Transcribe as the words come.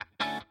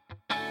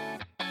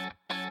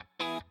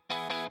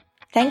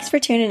Thanks for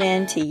tuning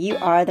in to You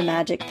Are the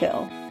Magic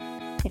Pill.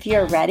 If you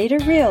are ready to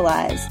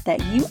realize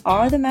that you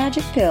are the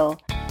magic pill,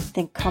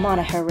 then come on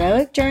a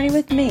heroic journey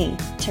with me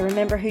to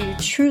remember who you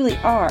truly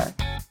are,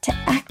 to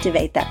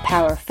activate that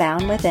power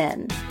found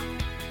within.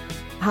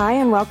 Hi,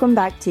 and welcome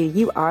back to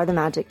You Are the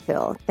Magic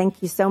Pill.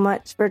 Thank you so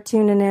much for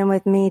tuning in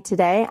with me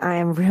today. I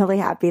am really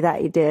happy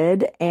that you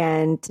did.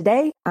 And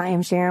today I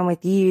am sharing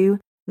with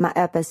you my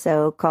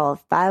episode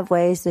called 5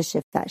 Ways to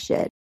Shift That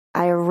Shit.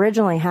 I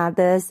originally had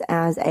this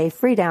as a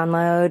free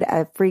download,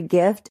 a free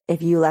gift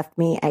if you left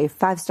me a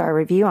 5-star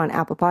review on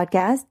Apple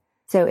Podcasts.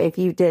 So if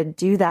you did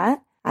do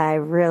that, I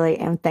really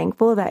am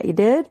thankful that you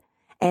did.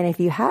 And if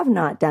you have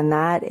not done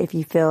that, if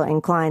you feel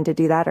inclined to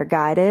do that or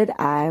guided,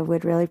 I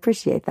would really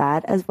appreciate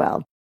that as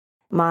well.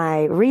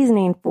 My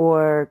reasoning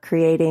for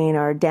creating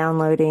or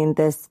downloading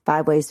this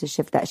 5 Ways to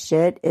Shift That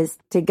Shit is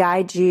to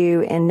guide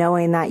you in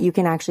knowing that you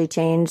can actually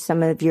change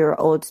some of your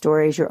old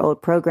stories, your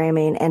old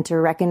programming, and to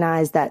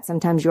recognize that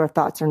sometimes your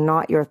thoughts are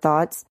not your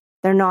thoughts.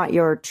 They're not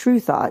your true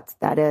thoughts,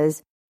 that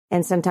is.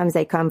 And sometimes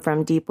they come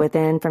from deep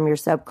within, from your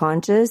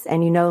subconscious,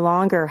 and you no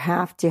longer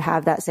have to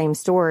have that same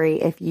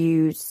story if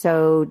you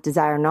so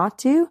desire not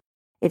to.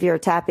 If you're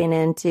tapping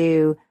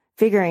into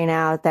figuring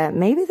out that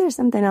maybe there's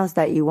something else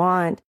that you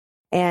want,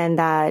 and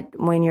that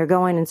when you're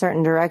going in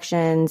certain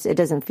directions, it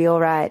doesn't feel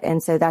right.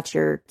 And so that's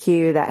your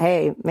cue that,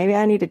 hey, maybe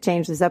I need to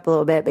change this up a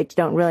little bit, but you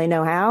don't really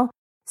know how.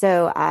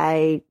 So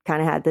I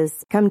kind of had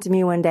this come to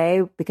me one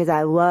day because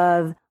I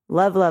love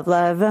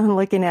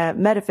looking at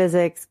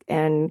metaphysics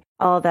and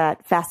all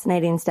that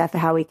fascinating stuff,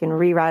 how we can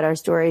rewrite our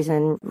stories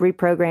and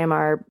reprogram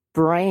our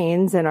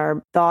brains and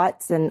our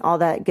thoughts and all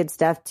that good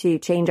stuff to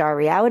change our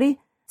reality.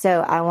 So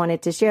I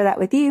wanted to share that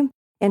with you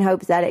in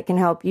hopes that it can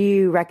help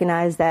you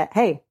recognize that,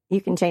 hey, you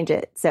can change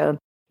it. So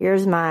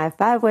here's my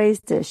 5 ways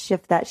to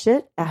shift that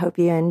shit. I hope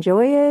you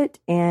enjoy it,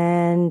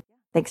 and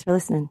thanks for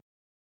listening.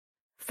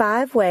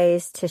 5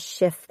 ways to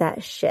shift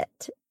that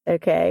shit.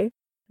 Okay.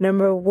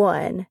 Number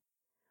 1,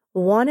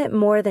 want it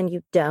more than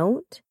you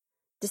don't.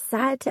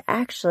 Decide to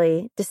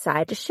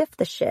shift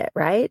the shit,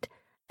 right?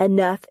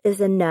 Enough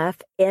is enough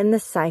in the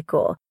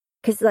cycle.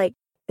 Because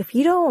if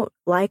you don't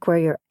like where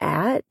you're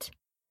at,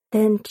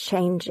 then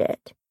change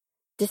it.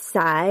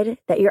 Decide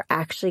that you're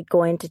actually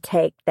going to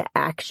take the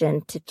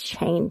action to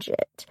change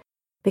it.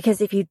 Because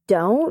if you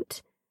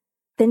don't,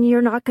 then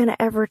you're not going to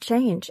ever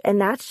change.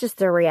 And that's just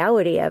the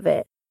reality of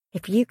it.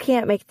 If you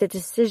can't make the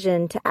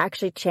decision to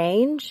actually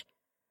change,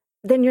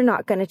 then you're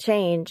not going to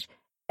change.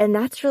 And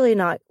that's really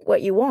not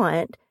what you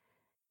want.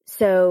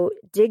 So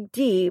dig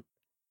deep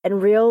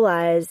and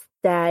realize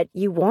that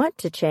you want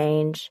to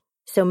change.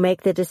 So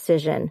make the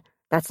decision.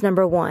 That's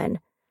number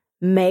 1.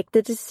 Make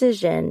the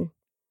decision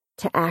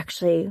to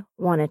actually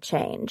want to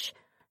change.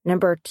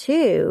 Number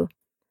 2,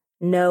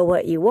 know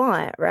what you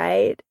want,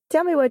 right?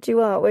 Tell me what you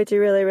want, what you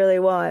really, really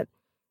want.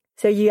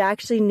 So you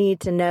actually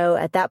need to know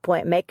at that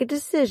point, make a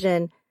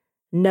decision,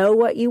 know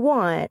what you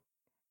want,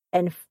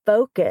 and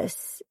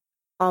focus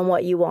on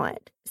what you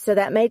want. So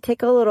that may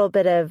take a little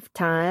bit of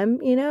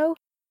time,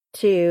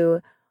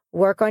 to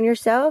work on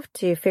yourself,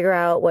 to figure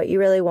out what you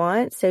really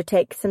want. So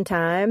take some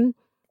time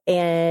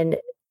and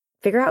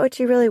figure out what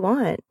you really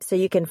want so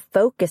you can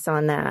focus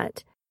on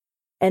that.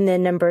 And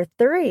then number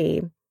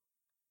 3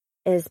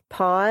 is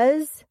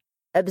pause,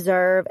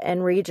 observe,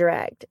 and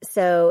redirect.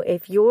 So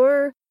if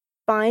you're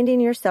finding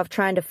yourself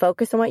trying to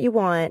focus on what you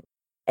want,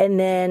 and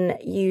then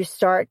you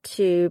start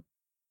to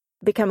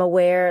become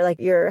aware, like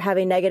you're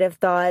having negative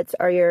thoughts,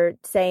 or you're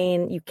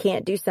saying you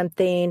can't do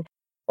something,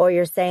 or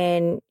you're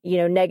saying,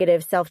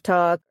 negative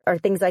self-talk or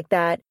things like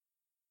that,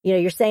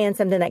 you're saying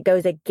something that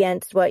goes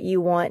against what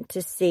you want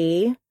to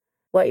see,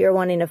 what you're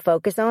wanting to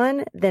focus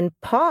on, then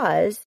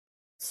pause.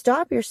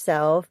 Stop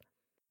yourself,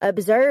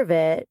 observe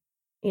it,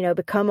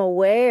 become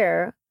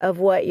aware of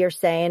what you're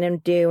saying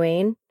and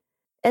doing,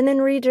 and then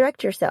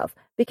redirect yourself,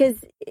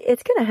 because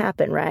it's going to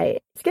happen,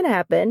 right? It's going to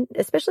happen,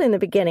 especially in the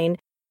beginning.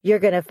 You're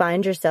going to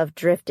find yourself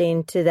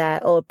drifting to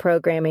that old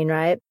programming,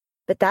 right?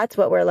 But that's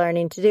what we're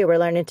learning to do. We're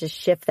learning to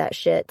shift that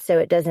shit so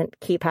it doesn't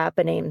keep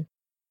happening.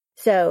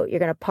 So you're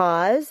going to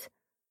pause,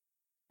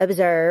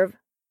 observe,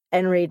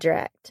 and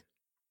redirect.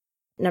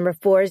 Number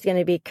 4 is going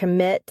to be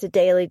commit to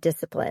daily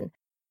discipline.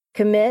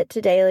 Commit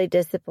to daily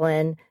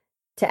discipline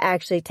to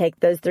actually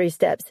take those 3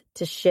 steps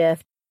to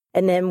shift,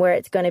 and then where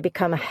it's going to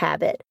become a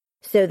habit.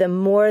 So the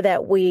more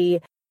that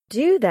we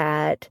do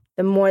that,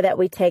 the more that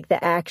we take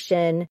the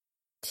action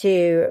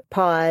to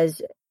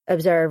pause,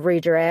 observe,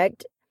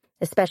 redirect,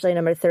 especially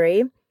number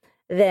 3,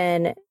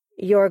 then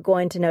you're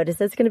going to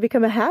notice it's going to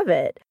become a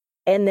habit.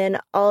 And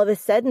then all of a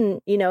sudden,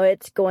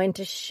 it's going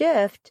to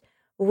shift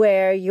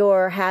where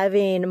you're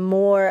having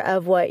more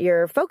of what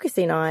you're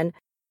focusing on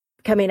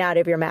coming out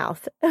of your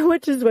mouth,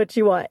 which is what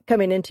you want,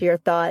 coming into your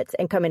thoughts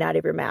and coming out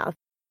of your mouth.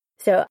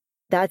 So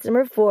that's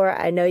number 4.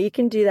 I know you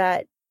can do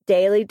that.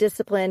 Daily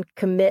discipline,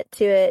 commit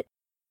to it,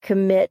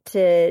 commit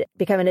to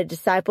becoming a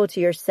disciple to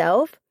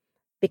yourself,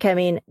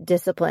 becoming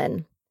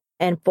disciplined,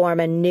 and form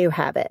a new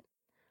habit.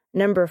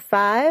 Number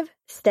 5,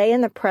 stay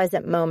in the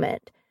present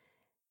moment.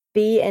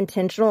 be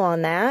intentional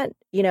on that,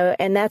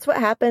 and that's what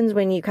happens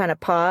when you kind of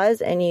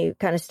pause and you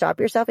kind of stop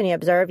yourself and you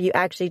observe. You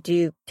actually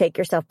do take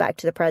yourself back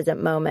to the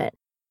present moment.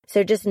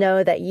 So just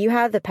know that you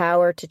have the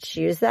power to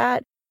choose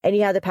that, and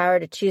you have the power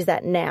to choose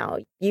that now.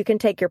 You can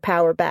take your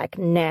power back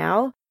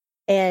now,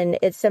 and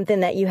it's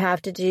something that you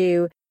have to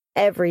do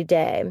every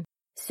day.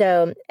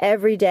 So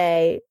every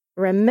day,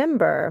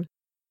 remember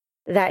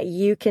that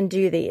you can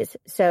do these.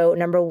 So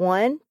number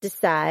 1,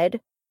 decide.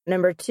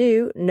 Number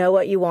 2, know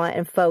what you want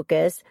and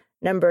focus.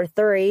 Number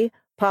 3,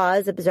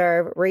 pause,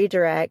 observe,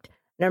 redirect.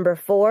 Number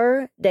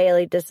 4,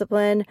 daily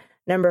discipline.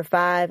 Number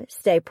 5,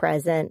 stay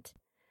present.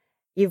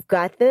 You've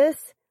got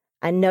this.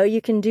 I know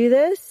you can do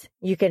this.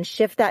 You can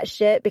shift that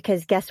shit,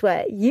 because guess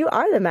what? You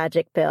are the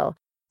magic pill.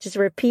 Just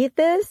repeat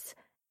this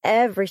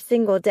every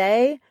single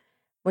day.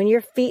 When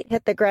your feet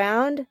hit the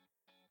ground,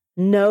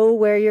 know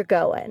where you're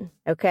going,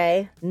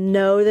 okay?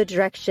 Know the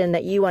direction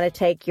that you want to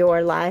take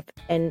your life,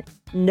 and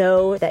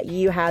know that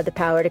you have the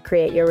power to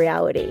create your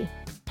reality.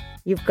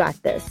 You've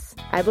got this.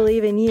 I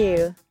believe in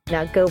you.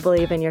 Now go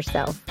believe in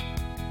yourself.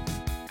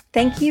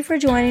 Thank you for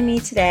joining me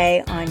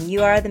today on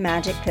You Are the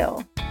Magic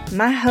Pill.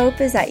 My hope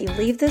is that you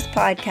leave this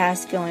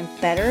podcast feeling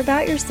better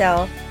about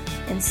yourself,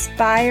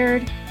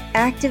 inspired,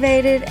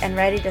 activated, and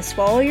ready to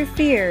swallow your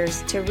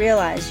fears to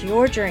realize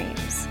your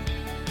dreams.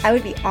 I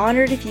would be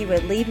honored if you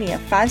would leave me a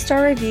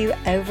 5-star review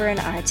over in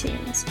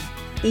iTunes.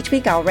 Each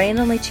week I'll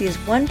randomly choose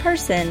one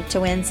person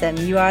to win some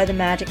You Are the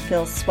Magic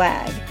Pill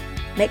swag.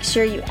 Make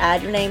sure you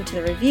add your name to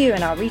the review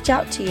and I'll reach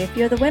out to you if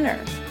you're the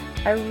winner.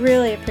 I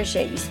really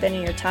appreciate you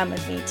spending your time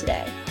with me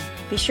today.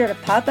 Be sure to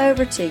pop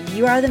over to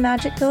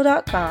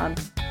youarethemagicpill.com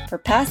for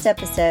past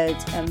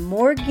episodes and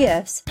more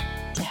gifts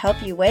to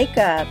help you wake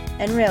up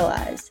and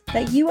realize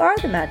that you are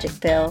the magic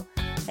pill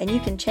and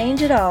you can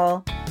change it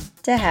all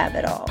to have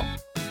it all.